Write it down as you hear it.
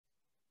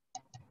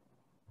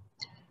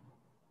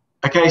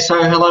Okay,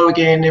 so hello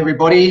again,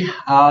 everybody.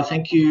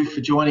 Thank you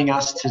for joining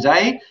us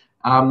today.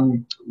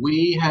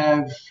 We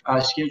have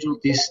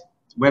scheduled this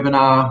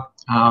webinar,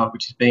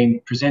 which is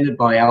being presented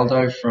by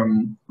Aldo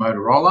from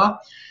Motorola,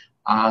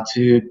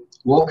 to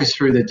walk us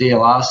through the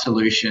DLR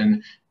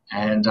solution,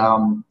 and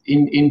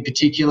in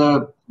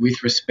particular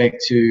with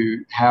respect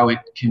to how it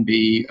can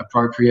be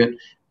appropriate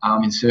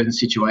in certain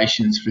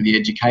situations for the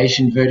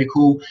education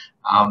vertical.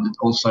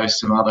 Also,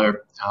 some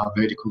other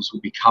verticals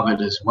will be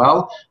covered as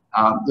well.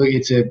 Look,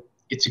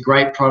 it's a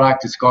great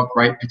product. It's got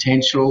great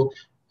potential,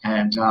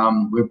 and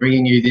we're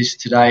bringing you this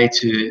today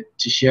to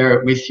share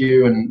it with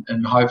you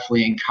and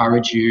hopefully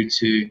encourage you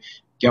to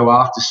go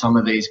after some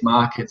of these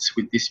markets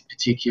with this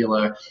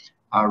particular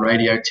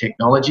radio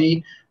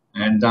technology.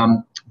 And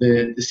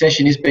the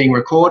session is being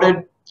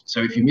recorded,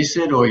 so if you miss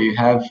it or you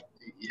have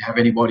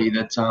anybody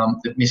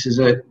that misses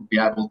it, we'll be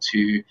able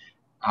to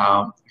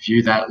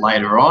view that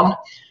later on.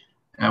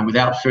 And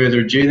without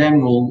further ado,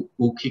 then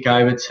we'll kick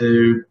over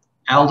to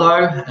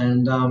Aldo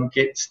and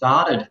get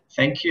started.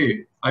 Thank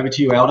you. Over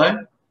to you,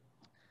 Aldo.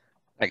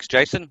 Thanks,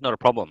 Jason. Not a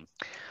problem.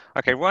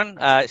 Okay, everyone.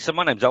 So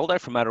my name's Aldo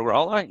from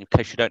Motorola, in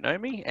case you don't know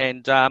me.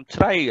 And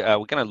today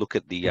we're going to look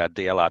at the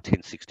DLR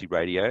 1060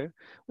 radio.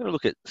 We're going to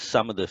look at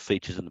some of the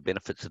features and the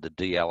benefits of the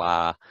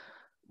DLR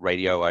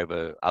radio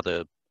over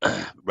other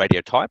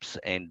radio types.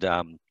 And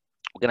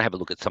we're going to have a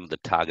look at some of the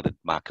targeted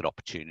market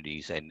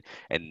opportunities and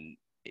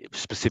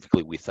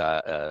specifically with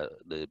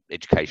the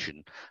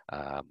education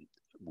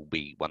will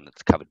be one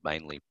that's covered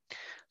mainly.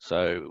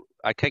 So,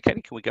 okay,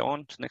 Katie, can we go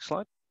on to the next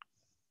slide?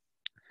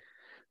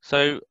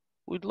 So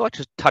we'd like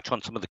to touch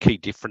on some of the key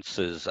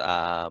differences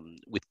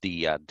with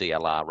the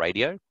DLR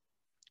radio.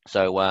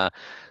 So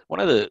one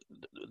of the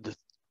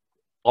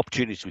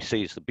opportunities we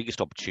see is the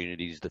biggest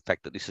opportunity is the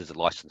fact that this is a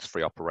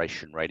license-free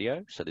operation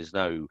radio. So there's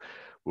no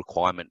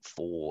requirement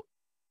for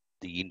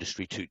the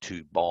industry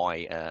to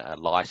buy a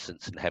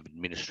license and have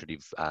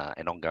administrative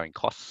and ongoing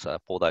costs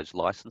for those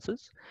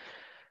licenses.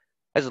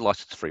 As a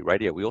license-free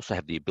radio, we also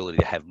have the ability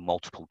to have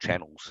multiple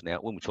channels. Now,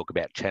 when we talk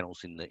about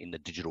channels in the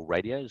digital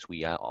radios,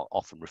 we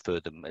often refer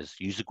them as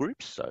user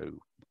groups. So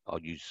I'll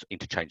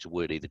interchange the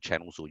word either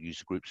channels or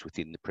user groups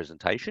within the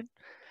presentation.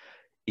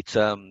 It's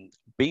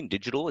being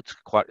digital, it's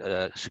quite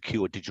a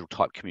secure digital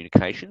type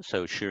communication,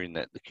 so assuring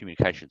that the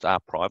communications are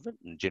private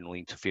and generally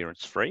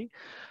interference-free.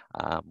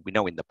 We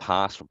know in the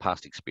past, from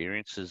past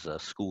experiences,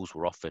 schools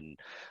were often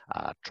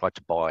tried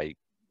to buy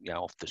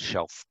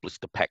off-the-shelf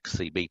blister pack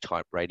CB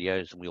type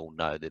radios, and we all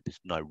know that there's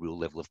no real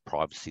level of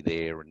privacy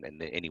there, and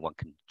anyone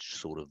can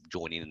sort of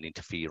join in and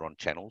interfere on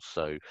channels.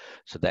 So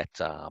that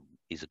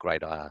is a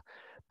great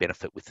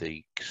benefit with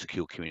the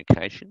secure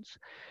communications.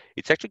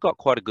 It's actually got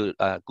quite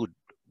a good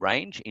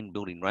range,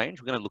 in-building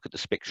range. We're going to look at the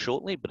specs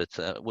shortly, but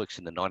it works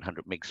in the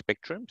 900 meg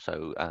spectrum,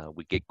 so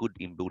we get good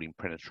in-building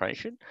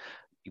penetration.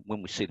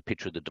 When we see the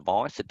picture of the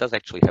device, it does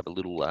actually have a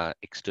little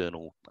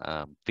external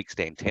fixed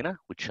antenna,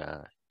 which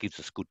gives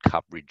us good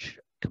coverage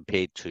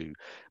compared to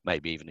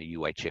maybe even a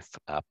UHF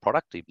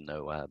product, even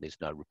though there's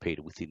no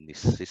repeater within this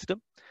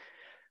system.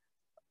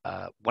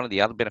 One of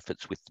the other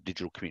benefits with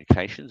digital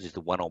communications is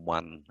the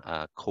one-on-one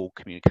call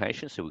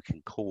communication, so we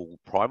can call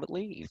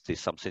privately if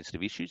there's some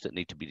sensitive issues that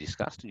need to be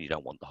discussed and you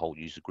don't want the whole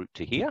user group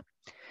to hear.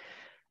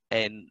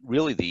 And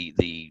really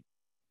the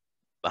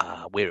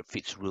where it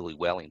fits really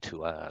well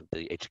into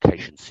the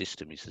education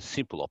system is a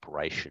simple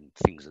operation,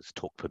 things that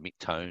talk permit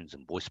tones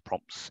and voice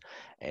prompts.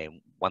 And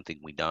one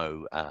thing we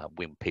know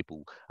when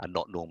people are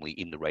not normally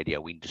in the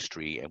radio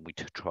industry and we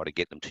try to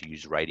get them to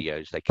use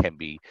radios, they can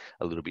be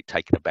a little bit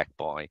taken aback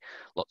by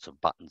lots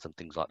of buttons and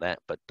things like that.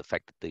 But the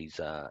fact that these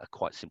are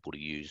quite simple to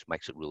use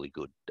makes it really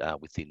good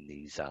within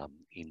these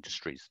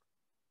industries.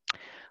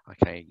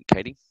 Okay,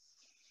 Katie.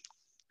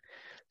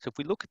 So if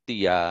we look at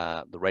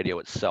the radio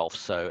itself,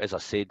 so as I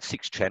said,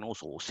 6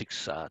 channels or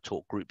 6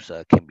 talk groups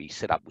can be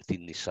set up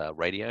within this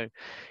radio.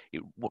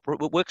 It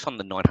works on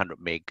the 900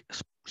 meg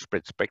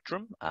spread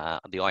spectrum,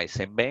 the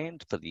ISM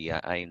band for the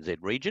ANZ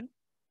region.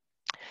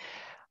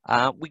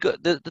 We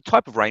got the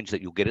type of range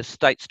that you'll get is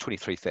states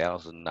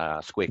 23,000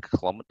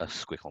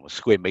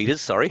 square meters,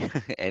 sorry,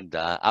 and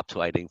up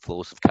to 18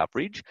 floors of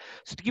coverage.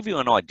 So to give you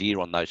an idea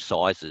on those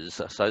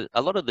sizes, so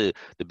a lot of the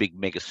big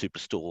mega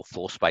superstore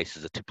floor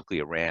spaces are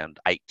typically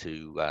around 8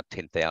 to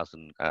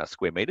 10,000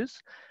 square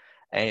meters,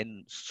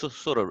 and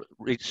sort of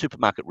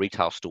supermarket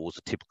retail stores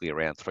are typically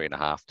around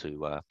 3.5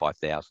 to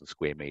 5,000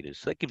 square meters.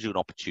 So that gives you an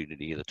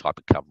opportunity of the type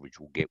of coverage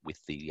we'll get with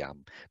the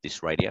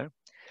this radio.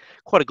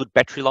 Quite a good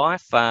battery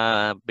life,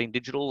 being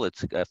digital.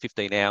 It's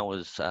 15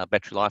 hours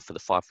battery life for the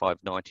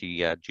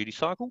 5590 duty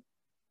cycle.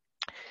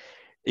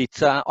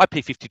 It's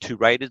IP52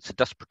 rated, so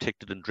dust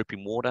protected and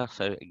dripping water.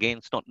 So again,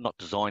 it's not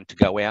designed to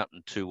go out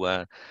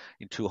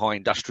into high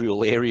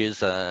industrial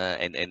areas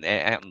and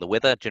out in the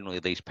weather. Generally,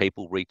 these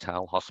people,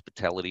 retail,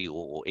 hospitality,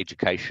 or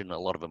education, a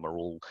lot of them are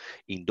all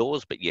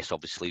indoors. But yes,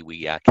 obviously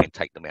we can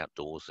take them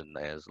outdoors, and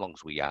as long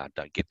as we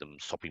don't get them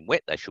sopping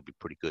wet, they should be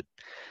pretty good.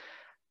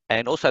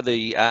 And also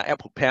the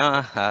output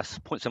power,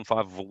 0.75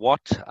 of a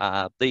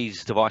watt.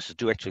 These devices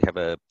do actually have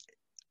a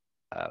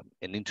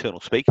an internal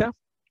speaker.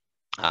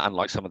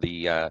 Unlike some of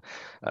the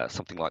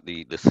something like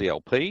the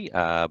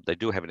CLP, they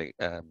do have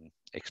an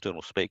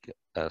external speaker,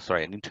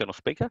 an internal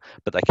speaker,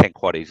 but they can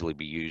quite easily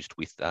be used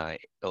with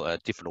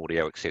different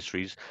audio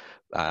accessories,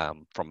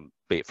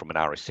 be it from an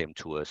RSM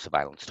to a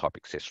surveillance type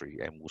accessory,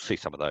 and we'll see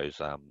some of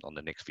those on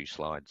the next few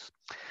slides.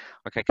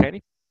 Okay,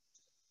 Katie.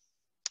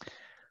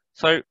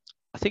 So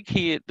I think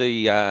here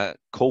the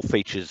call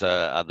features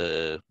are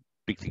the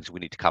big things we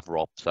need to cover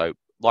off. So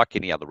like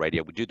any other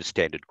radio, we do the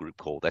standard group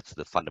call. That's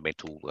the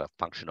fundamental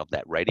function of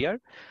that radio.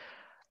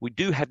 We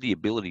do have the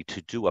ability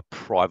to do a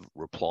private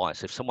reply.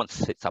 So if someone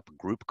sets up a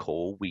group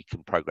call, we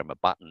can program a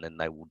button and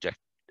they will just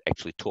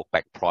actually talk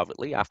back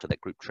privately after that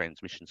group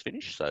transmission's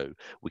finished. So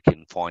we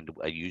can find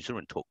a user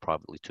and talk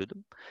privately to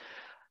them.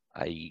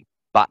 A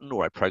button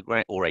or a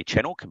program or a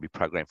channel can be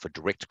programmed for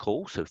direct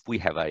call. So if we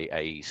have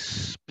a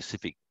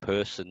specific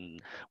person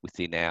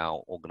within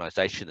our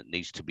organization that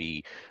needs to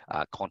be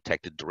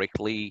contacted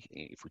directly,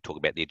 if we talk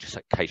about the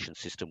education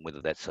system,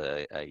 whether that's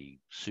a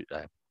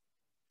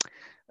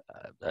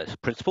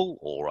principal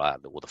or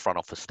the front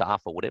office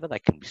staff or whatever, they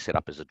can be set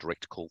up as a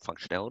direct call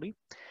functionality.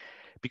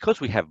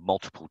 Because we have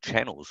multiple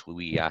channels,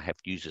 we have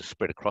users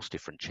spread across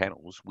different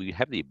channels, we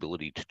have the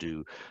ability to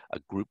do a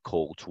group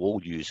call to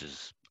all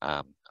users,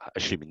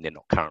 assuming they're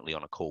not currently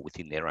on a call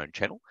within their own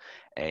channel,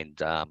 and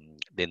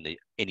then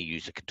any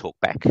user can talk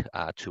back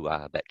to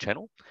that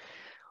channel.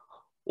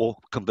 Or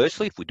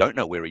conversely, if we don't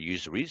know where a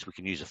user is, we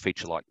can use a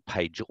feature like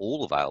Page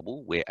All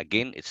Available, where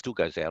again, it still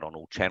goes out on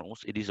all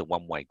channels. It is a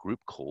one-way group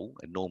call,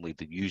 and normally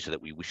the user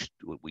that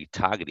we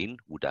target in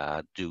would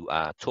do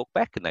talk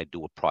back, and they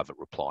do a private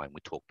reply, and we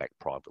talk back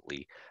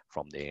privately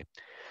from there.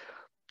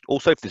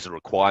 Also, if there's a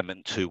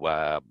requirement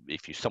to,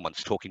 if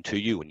someone's talking to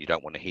you and you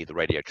don't want to hear the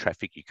radio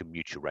traffic, you can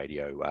mute your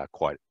radio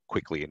quite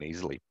quickly and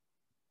easily.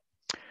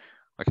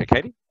 Okay,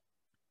 Katie?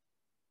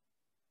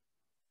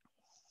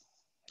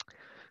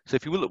 So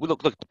if you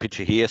look at the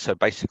picture here, so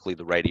basically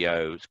the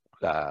radio is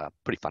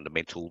pretty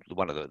fundamental.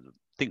 One of the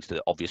things,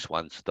 the obvious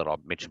ones that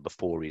I've mentioned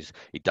before, is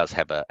it does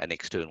have an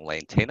external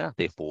antenna,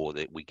 therefore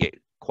that we get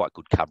quite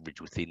good coverage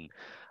within,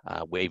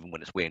 even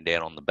when it's wearing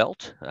down on the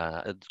belt.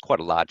 It's quite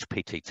a large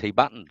PTT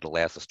button that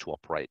allows us to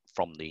operate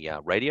from the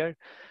radio.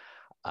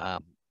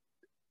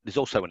 There's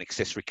also an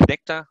accessory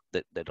connector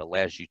that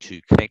allows you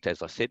to connect,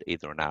 as I said,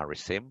 either an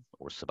RSM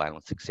or a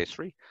surveillance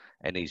accessory,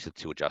 and easy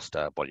to adjust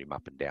volume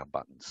up and down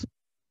buttons.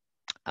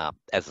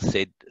 As I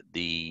said,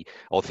 the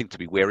other thing to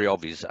be wary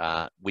of is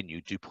when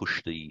you do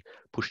push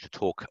to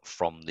talk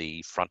from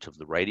the front of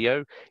the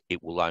radio,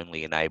 it will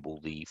only enable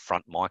the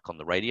front mic on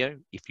the radio.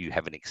 If you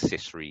have an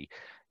accessory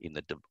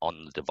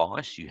on the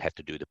device, you have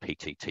to do the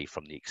PTT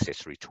from the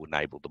accessory to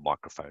enable the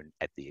microphone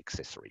at the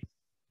accessory.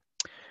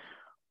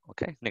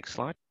 Okay, next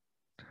slide.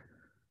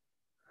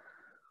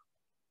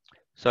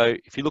 So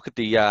if you look at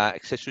the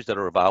accessories that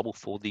are available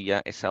for the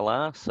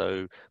SLR,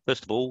 so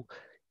first of all,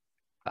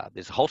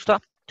 there's a holster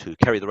to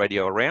carry the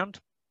radio around.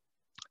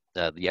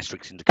 The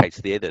asterisk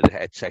indicates there that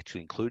it's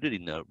actually included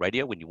in the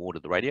radio. When you order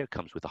the radio, it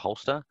comes with a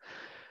holster.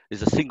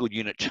 There's a single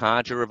unit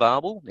charger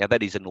available. Now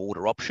that is an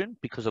order option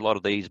because a lot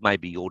of these may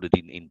be ordered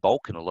in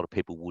bulk, and a lot of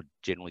people would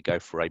generally go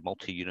for a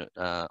multi-unit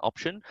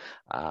option.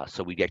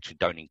 So we actually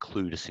don't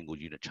include a single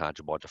unit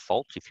charger by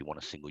default. If you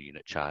want a single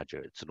unit charger,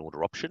 it's an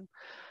order option.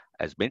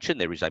 As mentioned,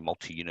 there is a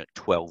multi-unit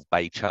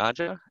 12-bay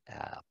charger.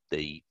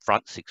 The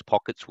front 6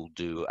 pockets will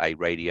do a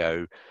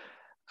radio,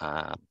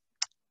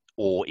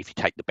 or if you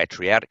take the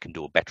battery out, it can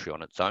do a battery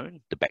on its own.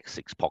 The back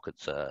 6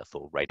 pockets are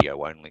for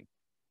radio only.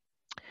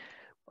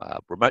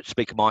 Remote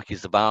speaker mic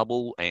is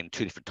available, and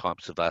 2 different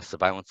types of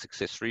surveillance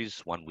accessories,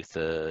 one with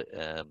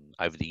a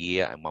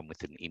over-the-ear and one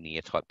with an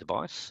in-ear type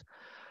device.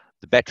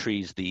 The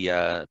battery is the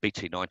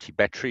BT90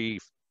 battery.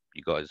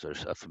 You guys are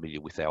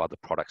familiar with our other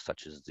products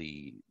such as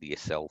the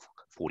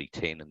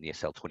SL4010 and the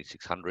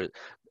SL2600.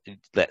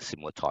 That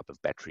similar type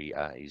of battery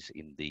is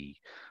in the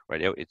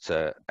radio. It's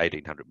a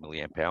 1800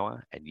 milliamp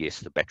hour, and yes,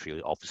 the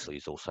battery obviously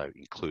is also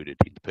included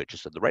in the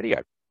purchase of the radio.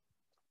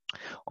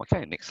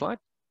 Okay, next slide.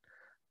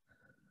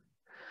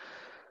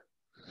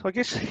 So I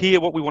guess here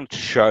what we want to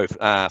show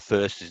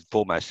first and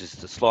foremost is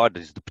the slide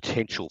is the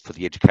potential for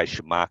the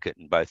education market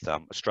in both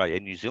Australia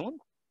and New Zealand.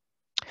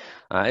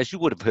 As you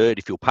would have heard,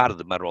 if you're part of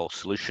the Motorola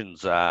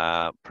Solutions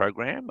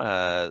program,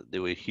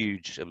 there were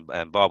huge and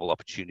viable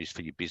opportunities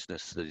for your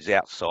business that is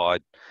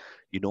outside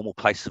your normal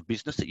place of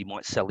business that you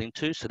might sell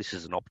into. So this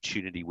is an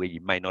opportunity where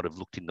you may not have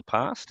looked in the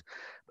past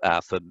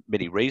for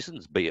many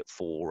reasons, be it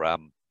for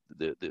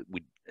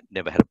we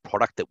never had a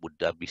product that would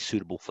be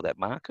suitable for that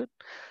market.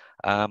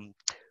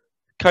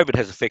 COVID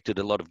has affected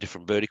a lot of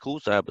different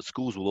verticals, but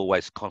schools will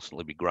always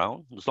constantly be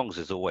growing, as long as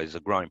there's always a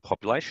growing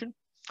population.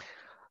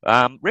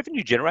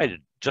 Revenue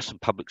generated just in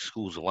public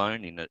schools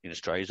alone in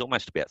Australia is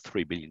almost about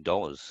 $3 billion,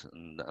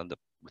 and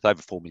with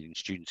over 4 million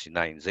students in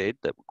ANZ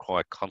that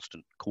require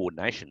constant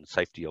coordination and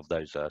safety of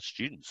those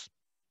students.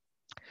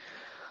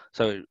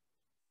 So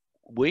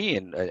we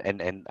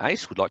and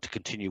ACE would like to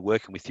continue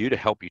working with you to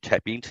help you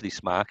tap into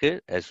this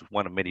market as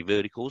one of many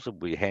verticals,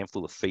 and we a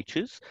handful of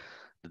features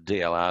the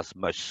DLR is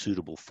most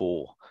suitable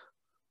for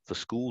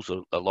schools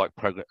are like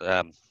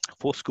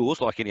for schools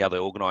like any other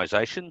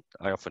organisation.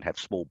 They often have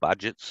small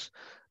budgets,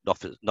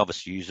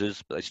 novice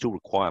users, but they still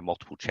require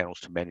multiple channels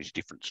to manage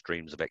different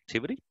streams of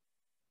activity.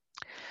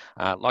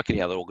 Like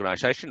any other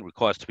organisation, it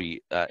requires to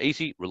be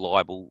easy,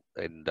 reliable,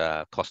 and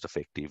cost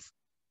effective.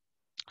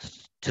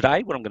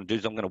 Today, what I'm going to do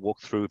is I'm going to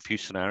walk through a few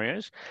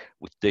scenarios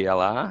with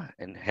DLR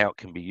and how it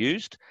can be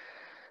used,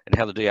 and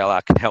how the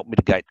DLR can help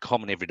mitigate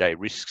common everyday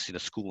risks in a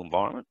school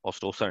environment,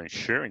 whilst also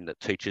ensuring that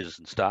teachers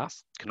and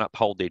staff can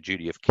uphold their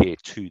duty of care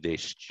to their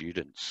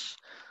students.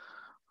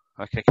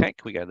 Okay, Kate,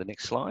 can we go to the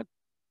next slide?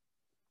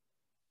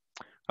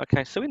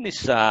 Okay, so in this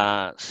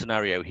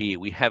scenario here,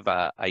 we have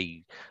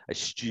a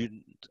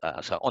student,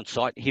 so on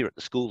site here at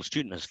the school, the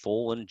student has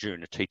fallen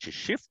during a teacher's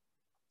shift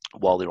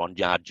while they're on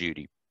yard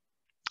duty.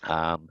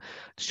 The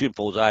student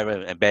falls over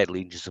and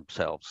badly injures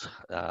themselves.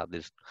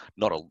 There's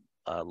not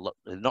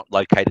they're not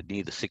located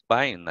near the sick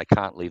bay, and they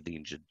can't leave the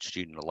injured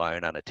student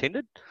alone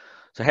unattended.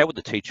 So how would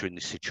the teacher in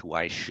this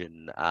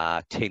situation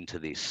tend to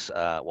this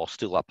while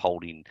still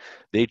upholding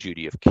their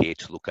duty of care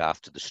to look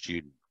after the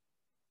student?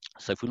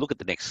 So if we look at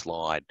the next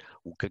slide,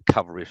 we'll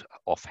cover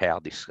off how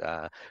this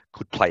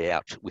could play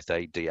out with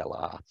a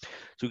DLR.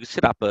 So we can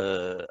set up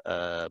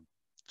a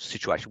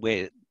situation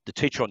where the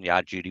teacher on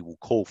yard duty will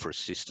call for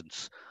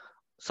assistance,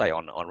 say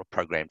on a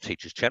program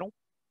teachers channel.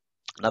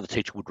 Another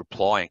teacher would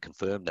reply and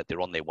confirm that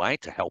they're on their way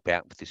to help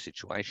out with this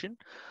situation.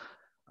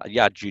 A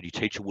yard duty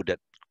teacher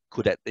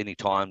could at any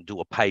time do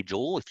a page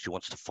all if she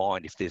wants to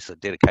find if there's a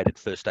dedicated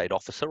first aid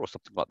officer or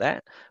something like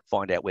that,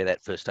 find out where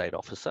that first aid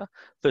officer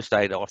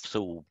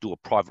will do a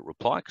private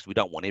reply, because we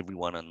don't want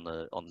everyone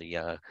on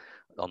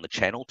the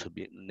channel to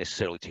be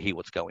necessarily to hear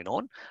what's going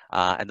on,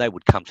 and they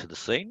would come to the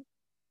scene.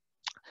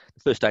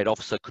 The first aid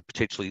officer could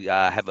potentially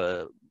have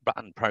a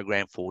button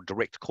program for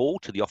direct call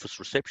to the office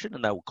reception,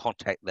 and they will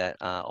contact that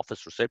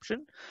office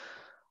reception.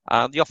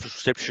 The office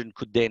reception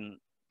could then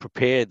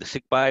prepare the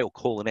sick bay or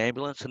call an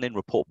ambulance, and then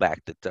report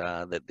back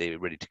that they're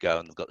ready to go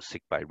and they've got the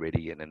sick bay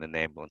ready, and then an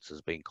ambulance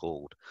has been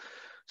called.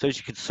 So as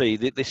you can see,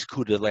 this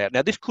could allow.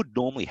 Now, this could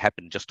normally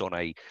happen just on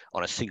a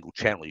single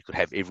channel. You could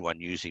have everyone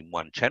using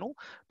one channel,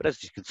 but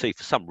as you can see,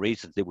 for some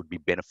reasons, there would be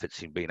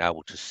benefits in being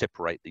able to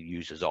separate the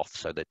users off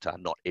so that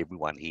not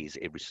everyone hears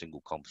every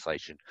single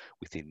conversation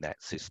within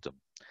that system.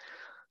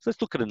 So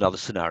let's look at another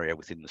scenario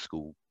within the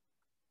school.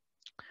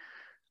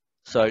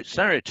 So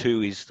scenario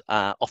 2 is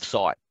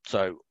off-site.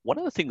 So one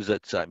of the things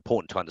that's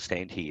important to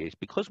understand here is,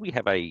 because we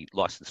have a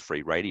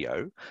license-free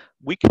radio,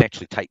 we can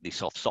actually take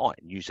this off-site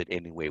and use it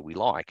anywhere we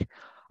like,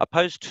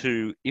 opposed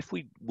to if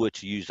we were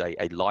to use a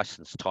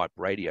licensed type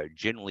radio.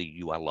 Generally,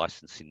 you are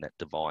licensing that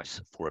device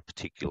for a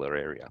particular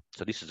area.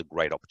 So this is a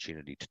great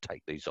opportunity to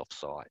take these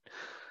off-site.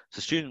 So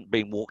student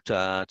being walked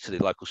to their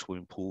local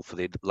swimming pool for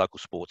their local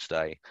sports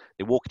day.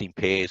 They're walking in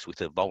pairs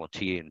with a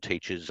volunteer and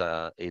teachers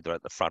either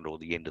at the front or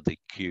the end of the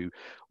queue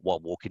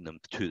while walking them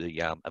to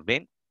the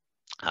event.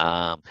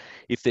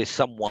 If there's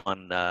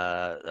someone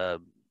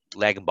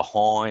lagging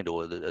behind,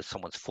 or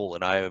someone's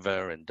fallen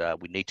over, and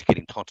we need to get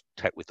in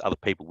contact with other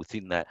people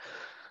within that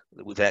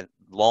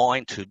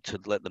line to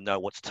let them know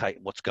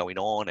what's going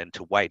on and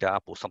to wait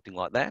up or something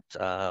like that,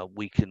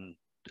 we can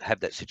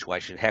have that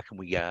situation. How can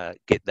we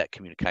get that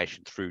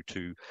communication through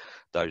to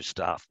those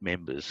staff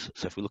members?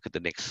 So if we look at the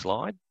next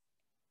slide.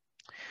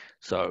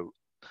 So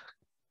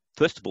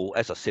first of all,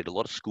 as I said, a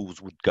lot of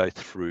schools would go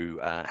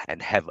through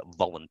and have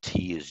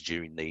volunteers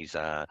during these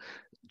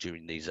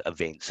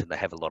events, and they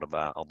have a lot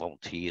of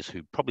volunteers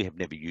who probably have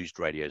never used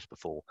radios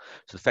before.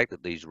 So the fact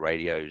that these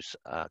radios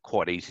are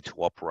quite easy to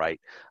operate,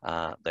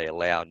 they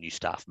allow new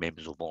staff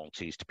members or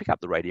volunteers to pick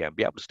up the radio and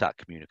be able to start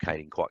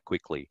communicating quite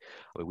quickly.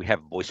 I mean, we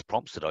have voice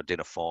prompts that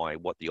identify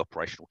what the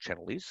operational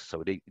channel is,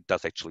 so it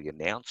does actually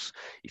announce.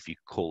 If you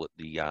call it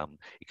the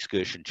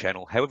excursion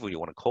channel, however you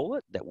want to call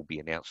it, that will be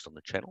announced on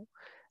the channel.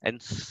 And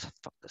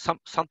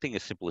something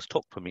as simple as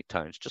talk permit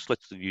tones just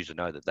lets the user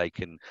know that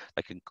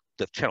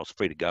the channel's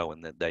free to go,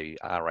 and that they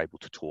are able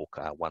to talk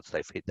once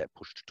they've hit that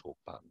push to talk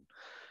button.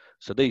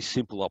 So these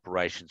simple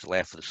operations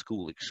allow for the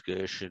school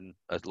excursion,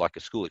 like a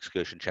school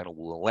excursion channel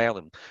will allow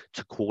them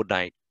to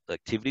coordinate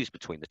activities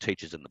between the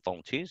teachers and the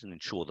volunteers, and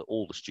ensure that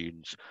all the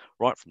students,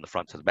 right from the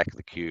front to the back of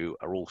the queue,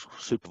 are all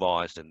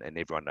supervised, and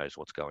everyone knows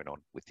what's going on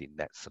within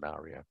that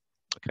scenario.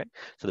 Okay,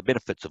 so the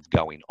benefits of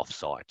going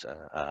off-site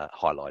are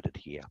highlighted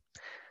here.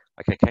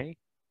 Okay.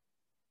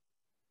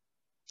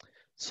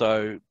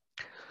 So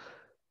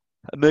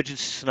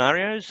emergency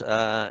scenarios,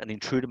 an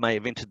intruder may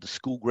have entered the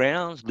school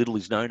grounds. Little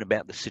is known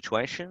about the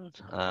situation,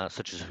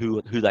 such as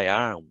who they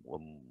are,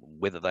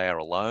 whether they are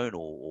alone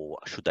or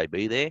should they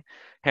be there.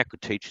 How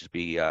could teachers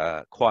be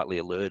quietly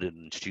alerted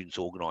and students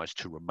organised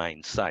to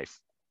remain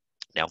safe?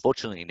 Now,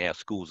 unfortunately, in our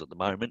schools at the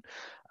moment,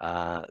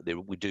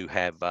 we do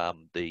have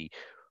the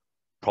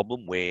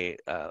problem where,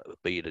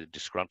 be it a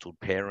disgruntled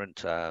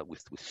parent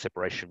with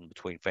separation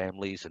between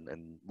families,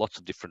 and lots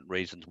of different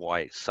reasons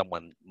why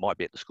someone might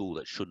be at the school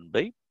that shouldn't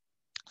be.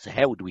 So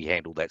how would we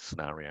handle that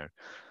scenario?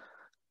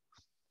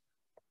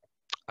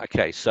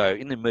 Okay, so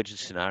in the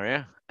emergency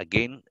scenario,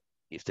 again,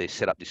 if they're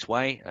set up this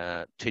way,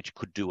 teacher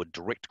could do a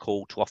direct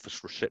call to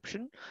office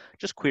reception,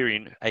 just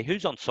querying, hey,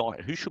 who's on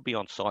site? Who should be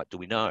on site? Do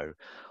we know?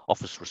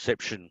 Office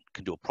reception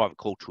can do a private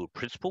call to a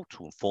principal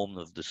to inform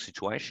them of the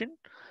situation.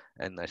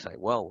 And they say,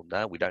 well,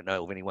 no, we don't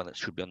know of anyone that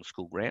should be on the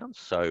school grounds.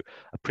 So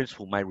a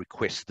principal may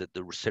request that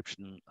the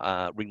reception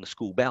ring the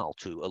school bell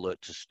to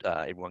alert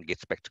everyone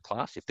gets back to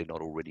class, if they're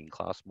not already in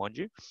class, mind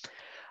you.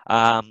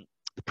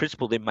 The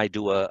principal then may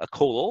do a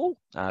call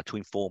all to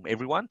inform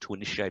everyone to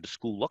initiate a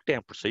school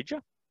lockdown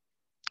procedure.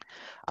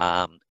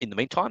 In the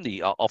meantime,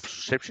 the office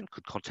reception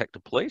could contact the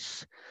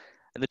police,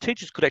 and the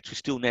teachers could actually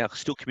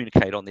still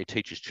communicate on their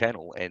teachers'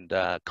 channel and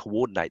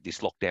coordinate this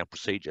lockdown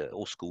procedure.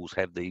 All schools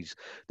have these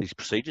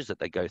procedures that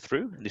they go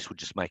through, and this would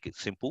just make it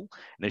simple.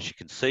 And as you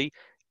can see,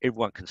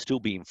 everyone can still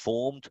be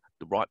informed,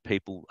 the right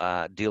people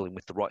dealing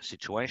with the right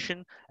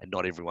situation, and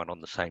not everyone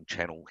on the same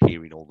channel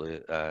hearing all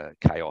the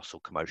chaos or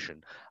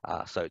commotion.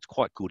 So it's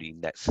quite good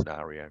in that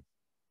scenario.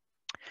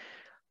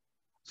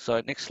 So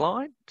next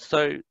slide.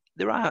 So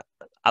there are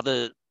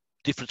other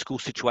different school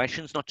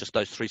situations, not just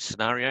those three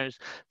scenarios,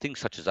 things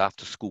such as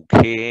after school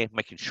care,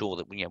 making sure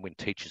that when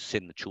teachers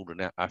send the children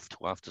out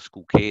after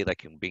school care, they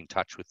can be in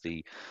touch with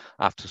the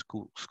after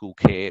school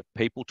care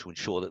people to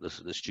ensure that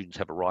the students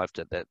have arrived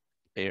at that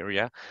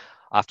area.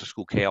 After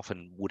school care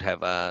often would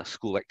have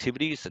school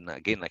activities, and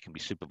again, they can be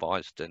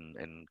supervised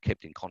and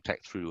kept in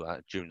contact through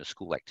during the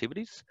school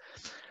activities.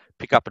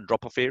 Pick up and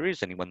drop off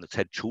areas. Anyone that's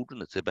had children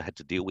that's ever had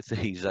to deal with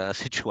these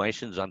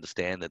situations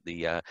understand that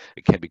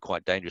it can be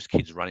quite dangerous.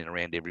 Kids running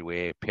around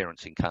everywhere,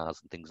 parents in cars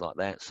and things like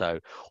that. So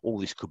all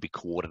this could be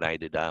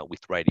coordinated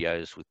with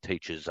radios, with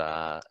teachers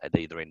at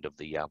either end of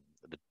the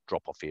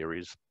drop off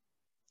areas.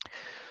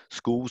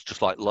 Schools,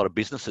 just like a lot of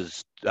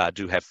businesses,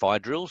 do have fire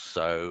drills.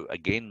 So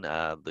again,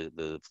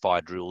 the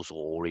fire drills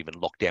or even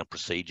lockdown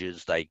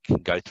procedures, they can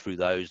go through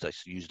those. They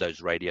use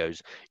those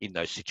radios in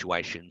those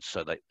situations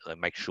so they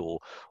make sure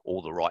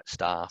all the right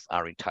staff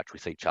are in touch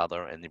with each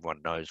other and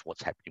everyone knows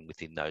what's happening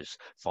within those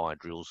fire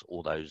drills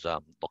or those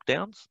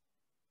lockdowns.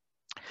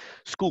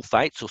 School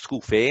fates or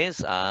school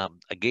fairs,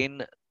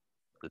 again,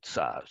 it's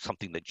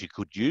something that you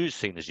could use,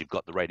 seeing as you've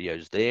got the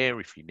radios there.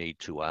 If you need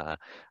to,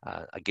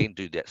 again,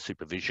 do that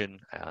supervision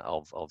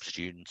of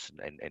students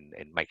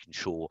and making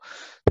sure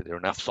that there are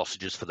enough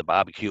sausages for the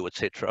barbecue,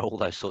 etc. All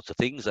those sorts of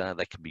things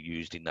that can be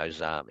used in those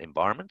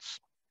environments.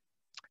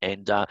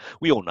 And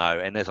we all know,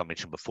 and as I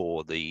mentioned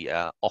before,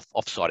 the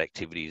off-site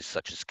activities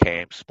such as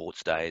camps,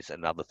 sports days,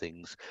 and other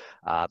things,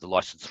 the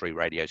license-free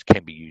radios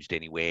can be used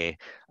anywhere,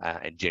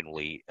 and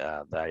generally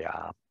they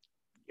are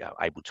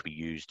able to be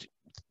used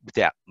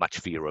without much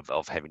fear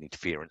of having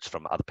interference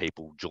from other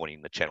people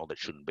joining the channel that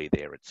shouldn't be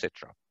there,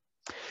 etc.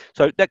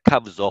 So that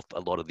covers off a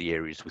lot of the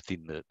areas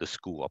within the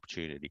school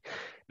opportunity.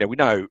 Now we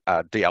know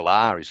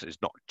DLR is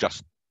not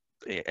just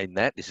in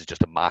that. This is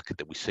just a market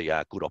that we see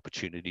a good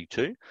opportunity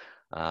to.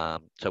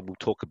 So we'll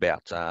talk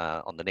about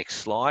on the next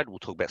slide. We'll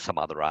talk about some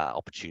other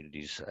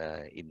opportunities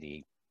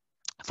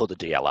for the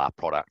DLR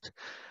product.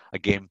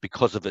 Again,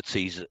 because of its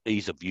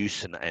ease of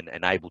use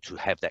and able to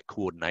have that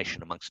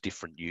coordination amongst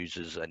different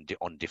users and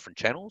on different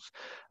channels,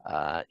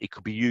 it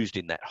could be used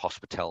in that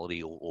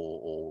hospitality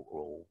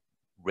or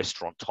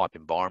restaurant type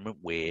environment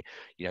where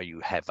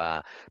you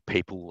have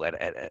people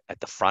at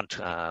the front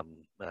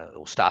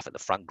or staff at the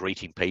front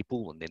greeting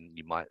people, and then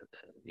you might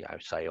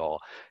say, oh,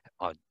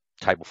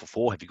 table for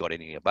 4, have you got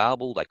anything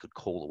available? They could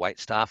call the wait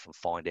staff and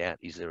find out,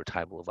 is there a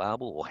table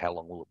available, or how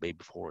long will it be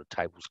before a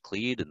table's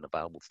cleared and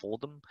available for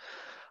them?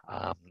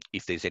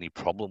 If there's any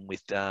problem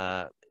with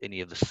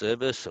any of the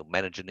service, or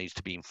manager needs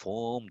to be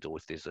informed, or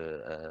if there's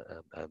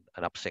an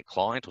upset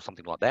client or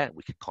something like that,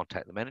 we could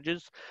contact the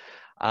managers.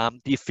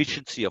 The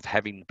efficiency of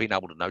been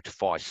able to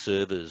notify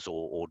servers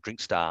or drink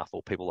staff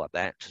or people like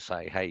that to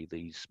say, hey,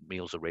 these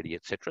meals are ready,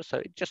 etc. So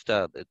it just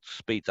it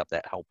speeds up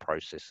that whole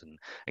process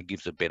and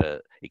gives a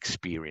better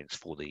experience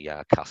for the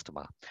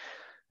customer.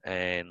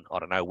 And I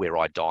don't know, where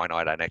I dine,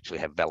 I don't actually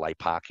have valet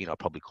parking. I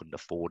probably couldn't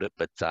afford it,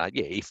 but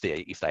yeah, if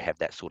they have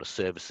that sort of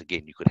service,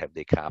 again, you could have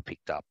their car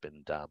picked up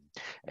and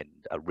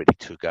are ready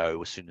to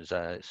go as soon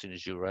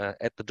as you're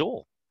at the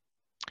door.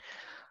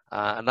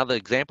 Another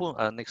example,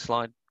 next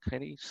slide,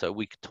 Katie. So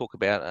we could talk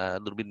about a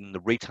little bit in the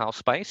retail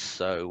space.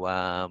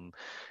 So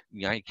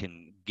you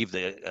can give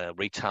the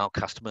retail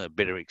customer a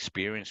better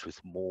experience with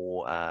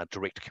more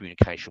direct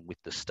communication with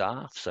the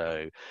staff.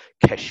 So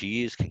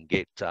cashiers can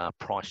get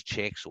price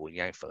checks, or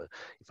if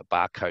a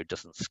barcode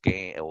doesn't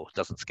scan or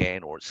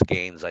it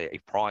scans a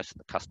price and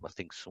the customer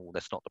thinks, oh,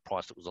 that's not the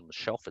price that was on the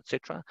shelf,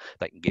 etc.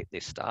 They can get their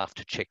staff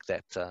to check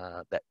that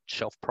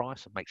shelf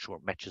price and make sure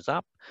it matches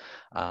up.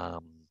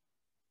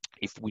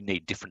 If we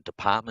need different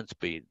departments,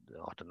 be it,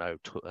 I don't know,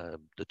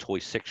 the toy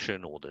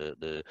section or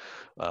the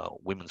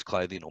women's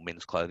clothing or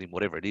men's clothing,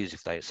 whatever it is,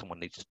 if someone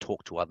needs to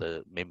talk to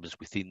other members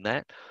within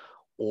that,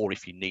 or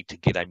if you need to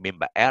get a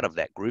member out of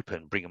that group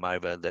and bring them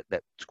over,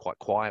 that's quite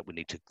quiet, we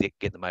need to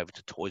get them over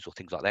to toys or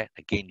things like that.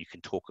 Again, you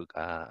can talk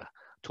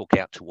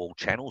out to all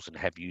channels and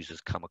have users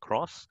come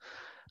across.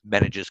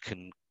 Managers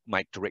can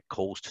make direct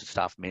calls to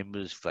staff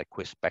members if they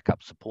request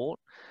backup support.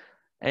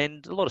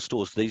 And a lot of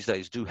stores these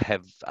days do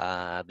have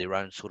their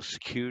own sort of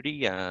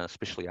security,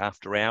 especially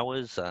after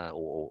hours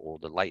or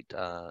the late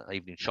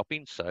evening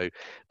shopping. So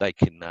they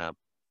can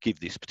give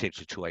this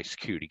potentially to a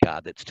security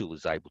guard that still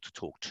is able to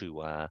talk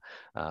to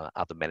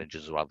other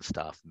managers or other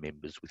staff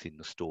members within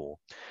the store.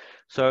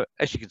 So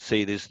as you can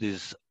see,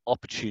 there's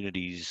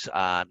opportunities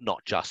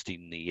not just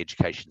in the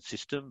education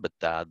system, but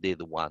they're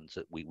the ones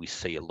that we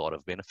see a lot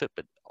of benefit.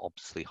 But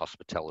obviously,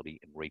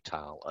 hospitality and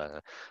retail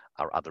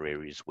are other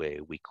areas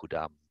where we could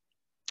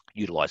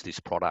utilize this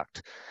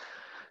product.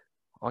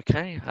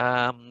 Okay,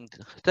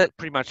 that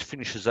pretty much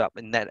finishes up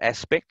in that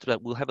aspect,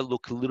 but we'll have a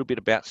look a little bit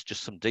about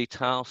just some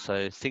details.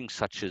 So things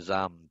such as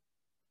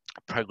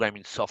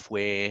programming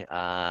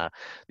software.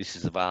 This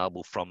is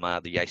available from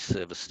the YACE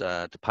service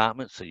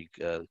department, so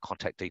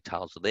contact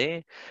details are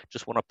there.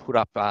 Just want to put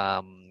up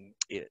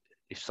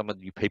if some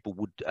of you people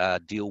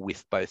would deal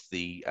with both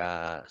the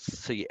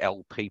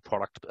CLP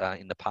product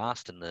in the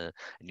past and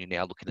you're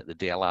now looking at the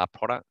DLR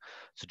product.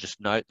 So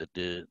just note that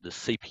the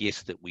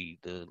CPS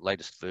the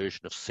latest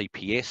version of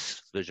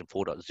CPS, version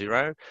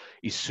 4.0,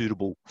 is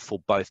suitable for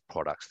both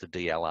products, the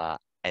DLR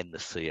and the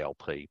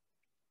CLP.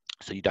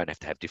 So you don't have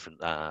to have different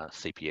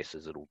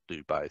CPSs, it'll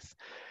do both.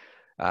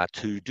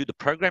 To do the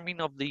programming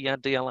of the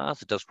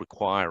DLRs, it does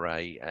require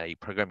a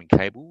programming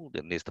cable,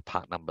 and there's the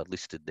part number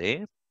listed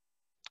there.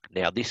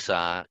 Now this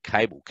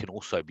cable can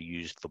also be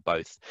used for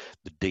both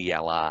the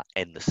DLR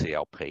and the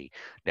CLP.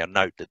 Now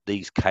note that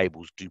these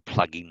cables do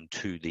plug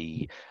into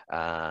the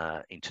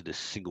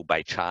single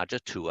bay charger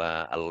to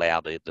allow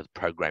the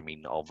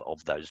programming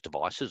of those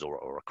devices,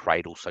 or a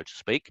cradle, so to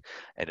speak,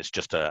 and it's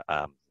just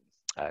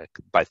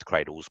both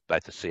cradles,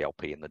 both the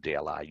CLP and the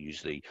DLR,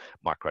 use the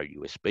micro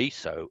USB,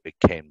 so it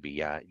can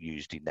be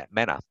used in that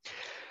manner.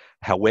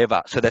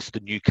 However, so that's the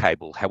new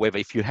cable. However,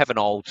 if you have an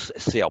old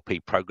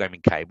CLP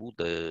programming cable,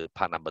 the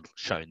part number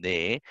shown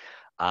there,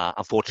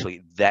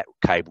 unfortunately, that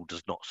cable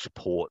does not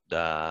support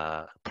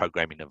the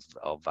programming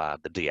of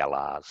the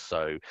DLRs.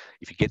 So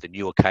if you get the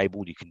newer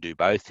cable, you can do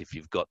both. If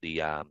you've got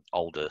the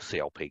older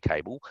CLP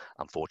cable,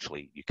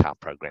 unfortunately, you can't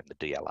program the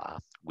DLR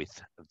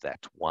with that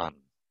one.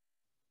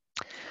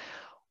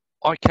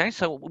 Okay,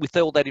 so with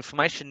all that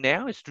information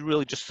now, it's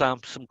really just some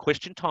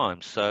question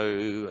time.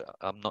 So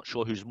I'm not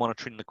sure who's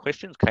monitoring the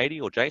questions, Katie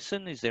or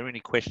Jason. Is there any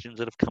questions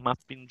that have come up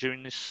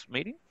during this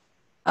meeting?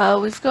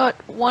 We've got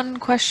one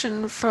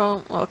question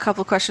a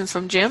couple of questions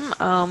from Jim.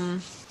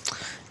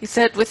 He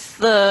said with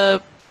the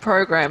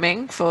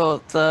programming for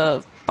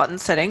the button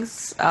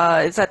settings,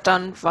 is that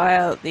done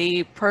via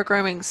the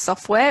programming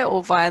software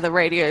or via the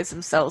radios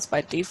themselves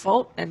by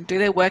default? And do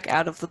they work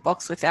out of the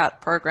box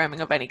without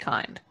programming of any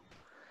kind?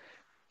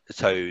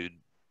 So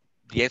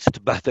the answer to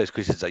both those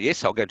questions are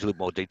yes. I'll go into a little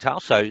more detail.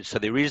 So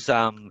there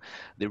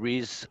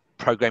is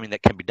programming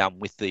that can be done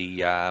with the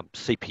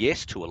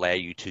CPS to allow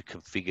you to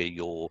configure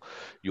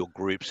your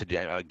groups. And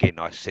again,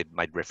 I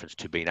made reference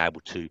to being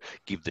able to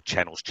give the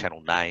channels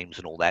channel names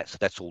and all that. So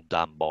that's all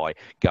done by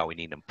going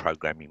in and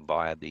programming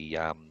via the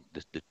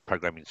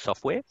programming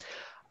software.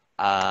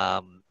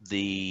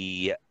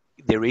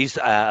 There is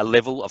a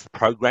level of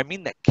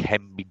programming that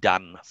can be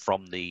done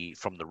from the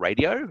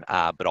radio,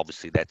 but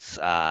obviously that's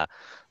I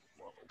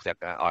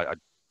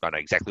don't know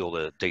exactly all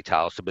the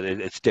details, but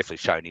it's definitely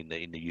shown in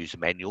the user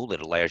manual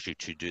that allows you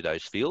to do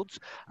those fields.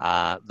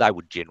 They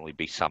would generally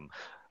be some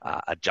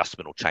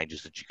adjustment or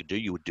changes that you could do.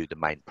 You would do the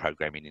main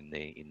programming in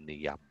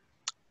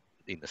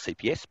the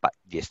CPS, but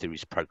yes, there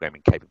is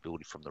programming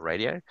capability from the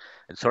radio.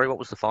 And sorry, what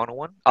was the final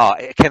one? Oh,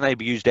 can they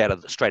be used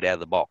straight out of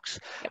the box?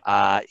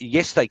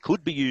 Yes, they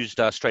could be used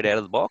straight out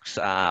of the box,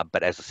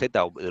 but as I said,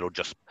 it'll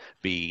just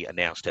be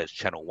announced as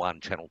channel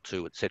 1, channel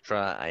 2,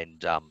 etc.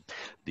 And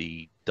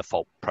the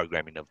default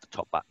programming of the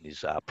top button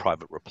is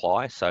private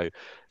reply. So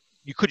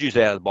you could use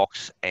it out of the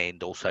box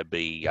and also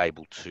be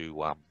able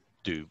to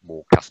do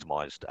more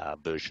customized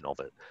version of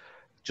it.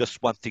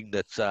 Just one thing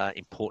that's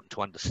important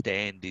to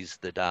understand is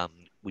that the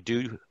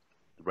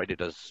radio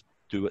does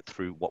do it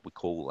through what we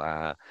call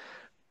a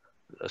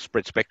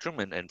spread spectrum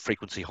and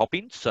frequency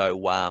hopping. So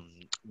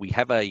we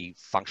have a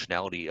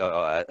functionality,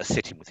 a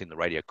setting within the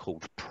radio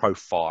called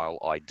profile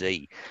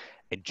ID.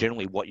 And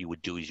generally what you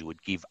would do is you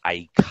would give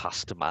a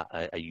customer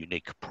a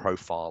unique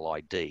profile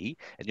ID.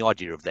 And the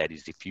idea of that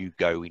is if you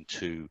go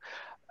into,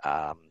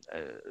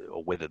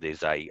 or whether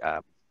there's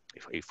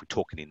if we're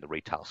talking in the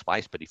retail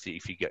space, but if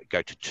you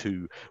go to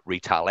 2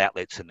 retail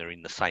outlets and they're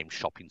in the same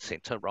shopping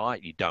centre,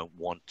 right, you don't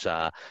want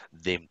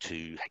them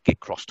to get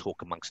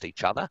crosstalk amongst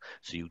each other.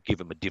 So you give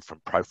them a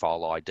different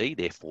profile ID,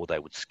 therefore they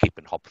would skip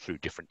and hop through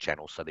different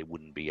channels, so there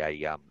wouldn't be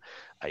a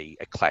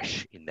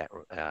clash in that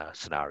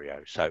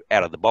scenario. So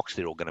out of the box,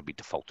 they're all going to be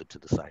defaulted to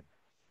the same.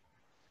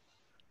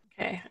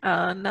 Okay,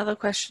 another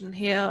question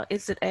here.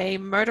 Is it a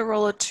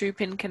Motorola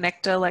 2-pin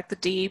connector like the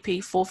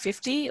DEP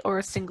 450 or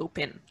a single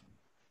pin?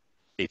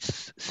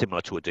 It's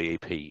similar to a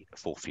DEP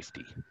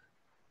 450.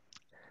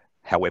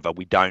 However,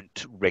 we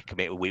don't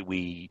recommend,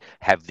 we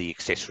have the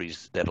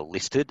accessories that are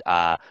listed,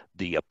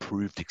 the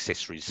approved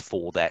accessories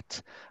for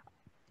that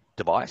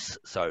device.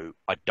 So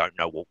I don't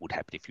know what would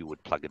happen if you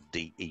would plug a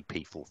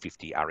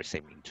DEP450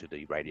 RSM into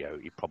the radio.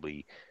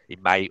 It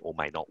may or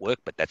may not work,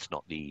 but that's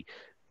not the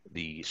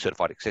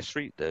certified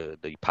accessory.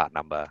 The part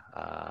number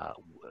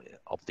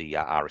of the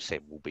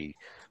RSM will be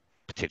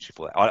potentially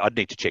for that. I'd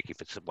need to check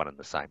if it's one and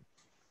the same,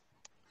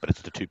 but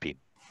it's the 2-pin.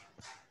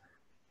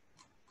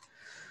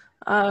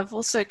 I've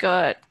also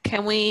got,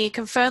 can we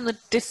confirm the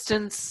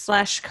distance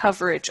 /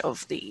 coverage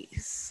of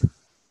these?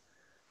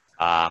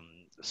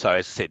 So as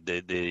I said,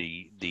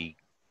 the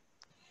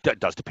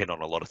does depend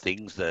on a lot of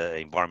things, the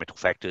environmental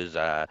factors.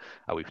 Are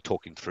we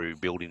talking through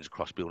buildings,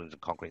 across buildings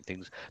and concrete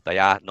things? They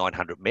are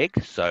 900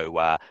 meg,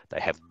 so they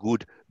have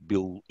good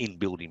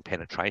in-building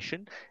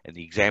penetration. And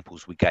the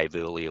examples we gave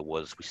earlier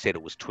was, we said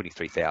it was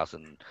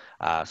 23,000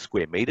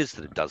 square meters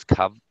that it does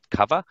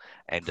cover,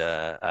 and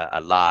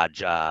a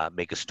large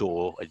mega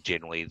store,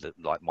 generally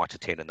like Mitre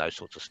 10 and those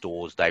sorts of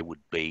stores, they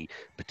would be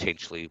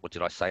potentially, what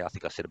did I say? I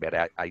think I said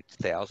about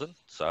 8,000.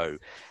 So,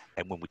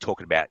 and when we're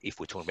talking about,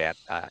 if we're talking about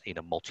in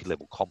a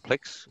multi-level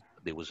complex,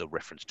 there was a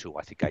reference to,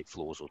 I think, 8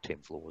 floors or 10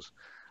 floors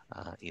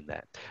in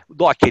that.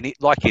 Like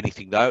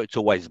anything though, it's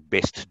always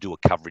best to do a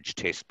coverage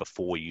test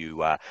before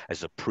you,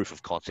 as a proof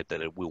of concept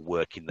that it will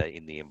work in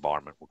the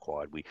environment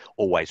required. We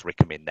always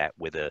recommend that,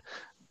 whether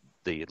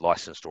the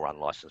licensed or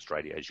unlicensed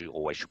radios, you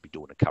always should be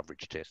doing a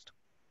coverage test.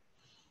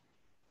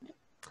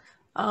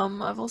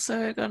 I've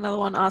also got another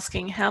one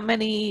asking, how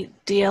many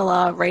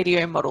DLR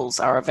radio models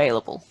are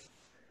available?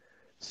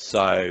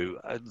 So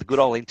the good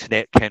old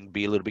internet can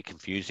be a little bit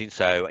confusing.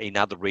 So in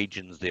other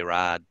regions, there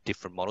are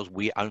different models.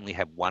 We only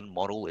have one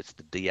model. It's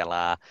the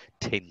DLR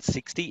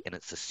 1060, and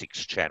it's a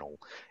 6-channel.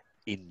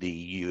 In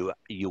the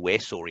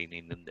US or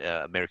in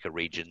America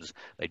regions,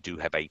 they do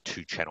have a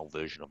 2-channel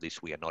version of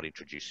this. We are not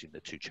introducing the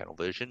 2-channel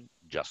version,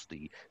 just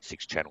the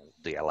 6-channel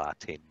DLR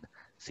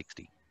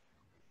 1060.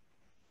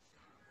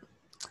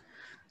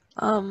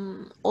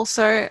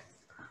 Also,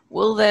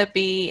 will there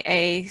be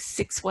a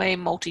 6-way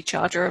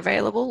multi-charger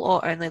available,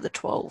 or only the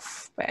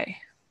 12-way?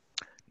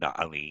 No,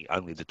 only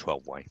the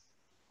 12-way.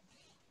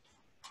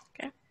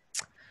 Okay.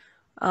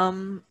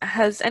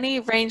 Has any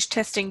range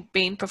testing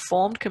been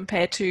performed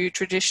compared to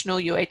traditional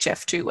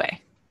UHF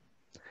 2-way?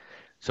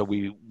 So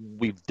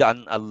we've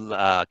done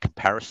a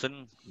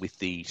comparison with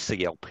the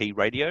CLP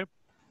radio,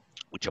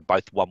 which are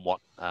both 1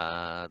 watt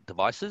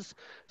devices.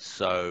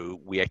 So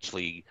we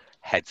actually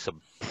had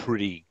some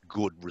pretty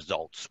good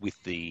results with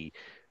the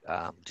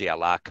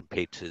DLR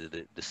compared to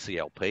the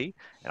CLP,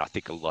 and I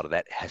think a lot of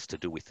that has to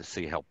do with the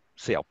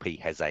CLP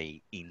has a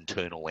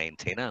internal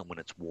antenna, and when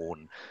it's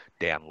worn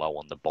down low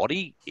on the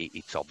body,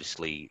 it's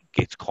obviously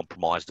gets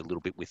compromised a little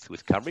bit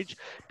with coverage,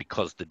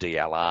 because the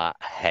DLR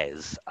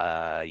has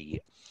a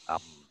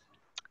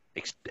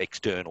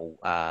external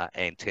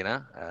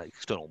antenna,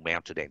 external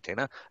mounted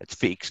antenna. It's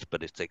fixed,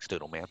 but it's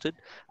external mounted.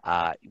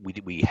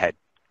 We had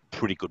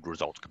pretty good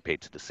results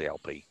compared to the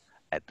CLP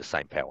at the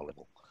same power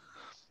level.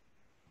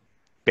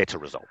 Better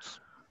results.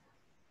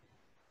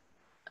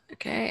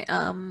 Okay.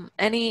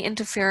 Any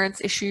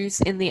interference issues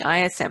in the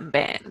ISM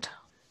band?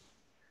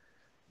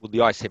 Well,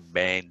 the ISM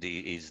band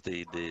is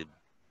the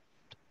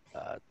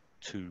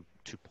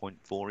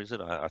 2.4, is it?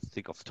 I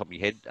think off the top of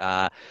your head.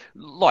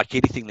 Like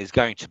anything, there's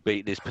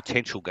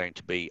potential going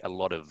to be a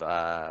lot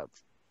of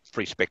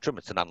free spectrum.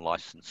 It's an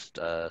unlicensed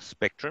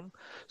spectrum,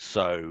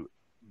 so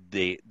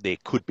there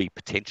could be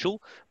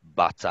potential,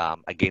 but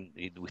again,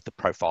 with the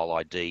profile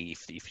ID,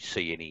 if you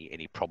see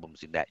any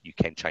problems in that, you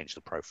can change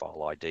the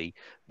profile ID,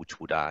 which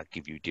would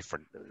give you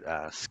different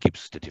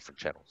skips to different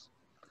channels.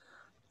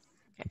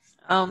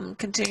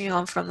 Continuing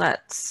on from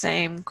that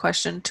same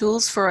question,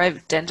 tools for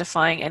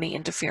identifying any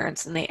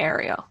interference in the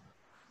area.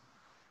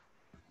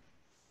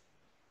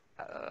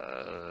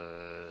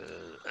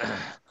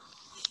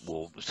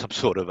 Well, some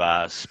sort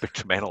of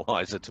spectrum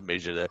analyzer to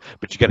measure that,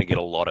 but you're going to get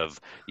a lot of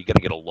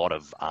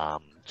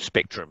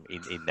spectrum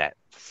in that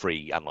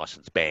free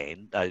unlicensed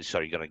band. So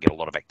you're going to get a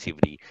lot of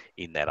activity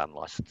in that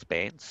unlicensed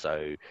band.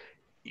 So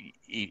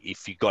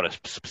if you've got a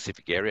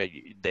specific area,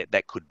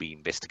 that could be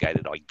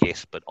investigated, I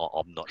guess, but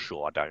I'm not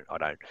sure. I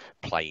don't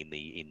play in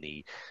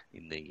the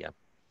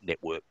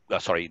network.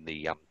 In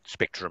the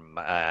spectrum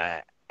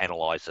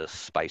analyzer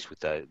space with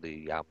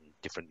the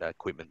different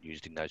equipment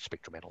used in those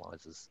spectrum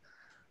analyzers.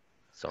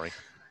 Sorry.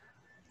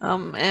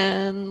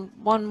 And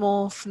one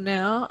more for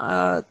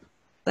now.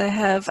 They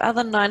have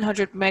other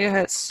 900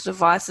 megahertz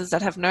devices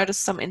that have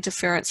noticed some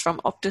interference from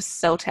Optus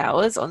cell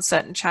towers on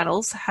certain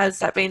channels. Has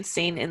that been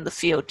seen in the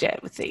field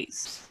yet with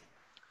these?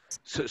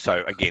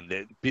 So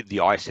again, the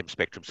ISM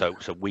spectrum. So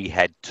we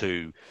had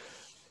to.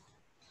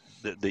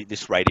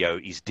 This radio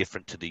is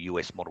different to the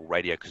US model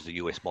radio, because the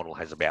US model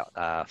has about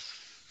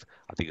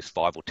I think it's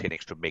 5 or 10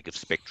 extra meg of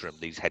spectrum.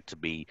 These had to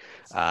be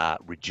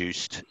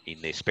reduced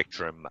in their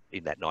spectrum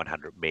in that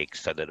 900 meg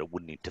so that it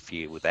wouldn't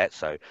interfere with that.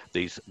 So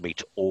these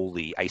meet all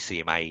the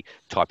ACMA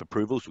type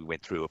approvals. We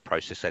went through a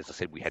process. As I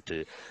said, we had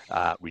to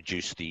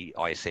reduce the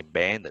ISM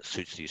band that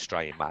suits the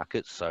Australian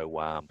market.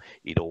 So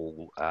it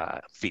all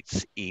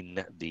fits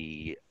in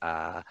the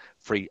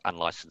free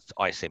unlicensed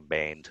ISM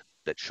band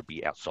that should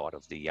be outside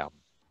of the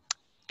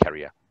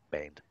carrier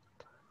band.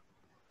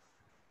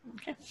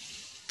 Okay.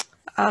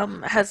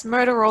 Has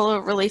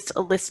Motorola released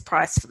a list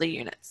price for the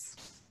units?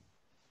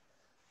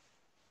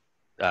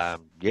 Yeah,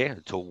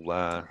 it's all.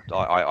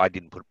 I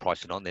didn't put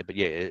pricing on there, but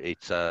yeah,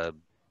 it's.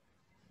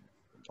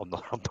 I'm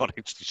not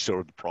actually sure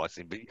of the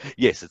pricing, but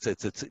yes,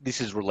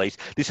 this is released.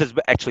 This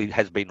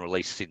has been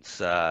released since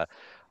I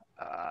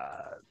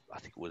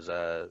think it was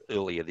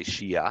earlier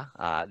this year.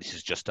 This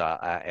is just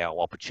our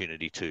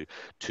opportunity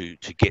to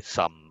get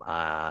some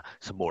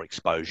more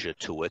exposure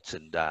to it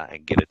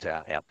and get it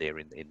out there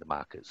in the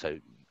market. So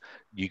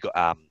you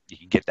can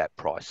get that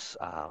price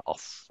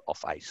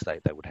off ACE.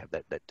 They would have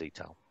that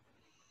detail.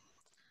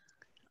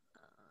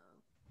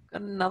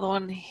 Got another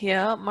one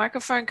here.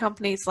 Microphone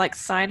companies like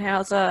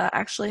Sennheiser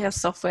actually have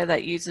software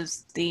that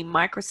uses the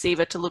mic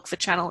receiver to look for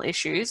channel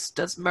issues.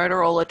 Does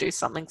Motorola do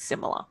something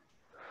similar?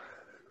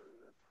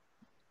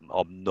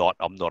 I'm not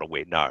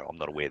aware. No, I'm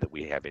not aware that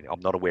we have any. I'm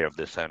not aware of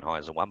the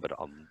Sennheiser one, but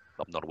I'm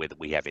not aware that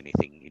we have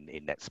anything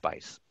in that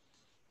space.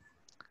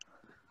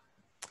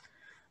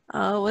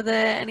 Were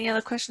there any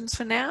other questions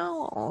for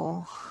now?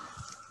 Or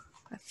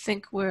I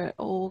think we're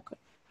all good.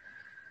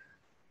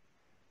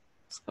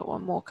 Let's got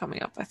one more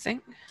coming up, I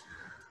think.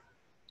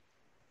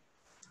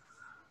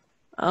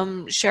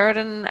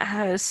 Sheridan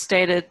has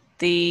stated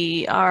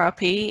the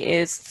RRP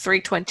is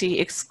 320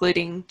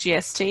 excluding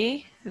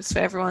GST, just for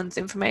everyone's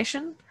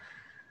information.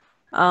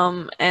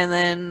 And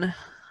then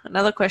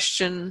another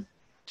question,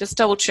 just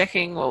double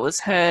checking what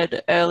was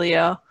heard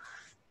earlier.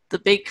 The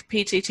big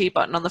PTT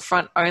button on the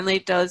front only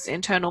does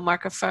internal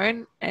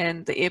microphone,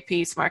 and the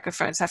earpiece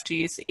microphones have to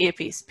use the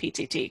earpiece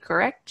PTT,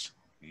 correct?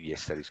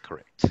 Yes, that is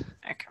correct.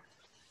 Okay.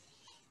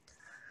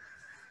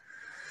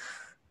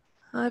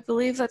 I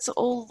believe that's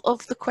all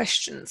of the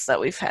questions that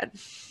we've had.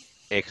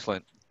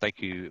 Excellent.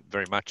 Thank you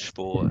very much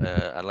for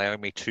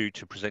allowing me to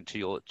present to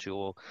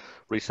your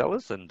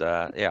resellers, and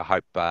yeah, I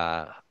hope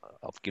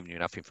I've given you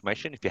enough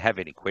information. If you have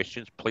any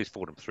questions, please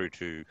forward them through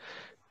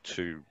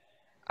to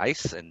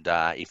ACE, and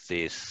if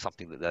there's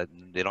something that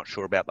they're not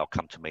sure about, they'll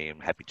come to me. I'm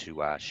happy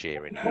to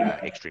share any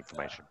extra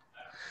information.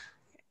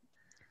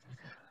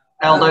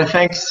 Aldo,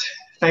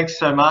 thanks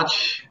so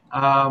much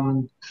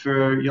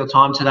for your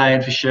time today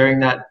and for sharing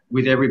that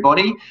with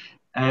everybody.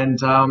 And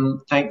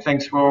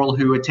thanks for all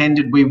who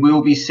attended. We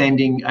will be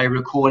sending a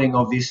recording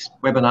of this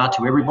webinar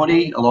to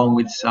everybody, along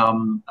with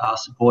some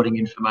supporting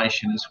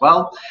information as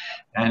well.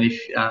 And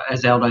if,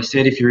 as Aldo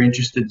said, if you're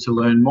interested to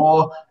learn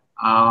more,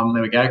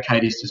 there we go.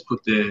 Katie's just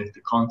put the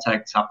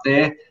contacts up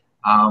there.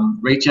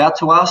 Reach out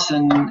to us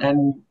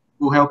and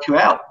we'll help you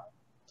out.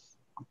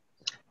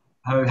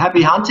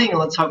 Happy hunting, and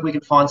let's hope we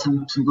can find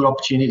some good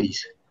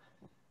opportunities.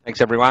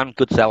 Thanks, everyone.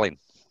 Good selling.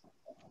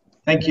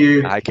 Thank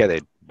you. Okay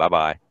then.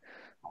 Bye-bye.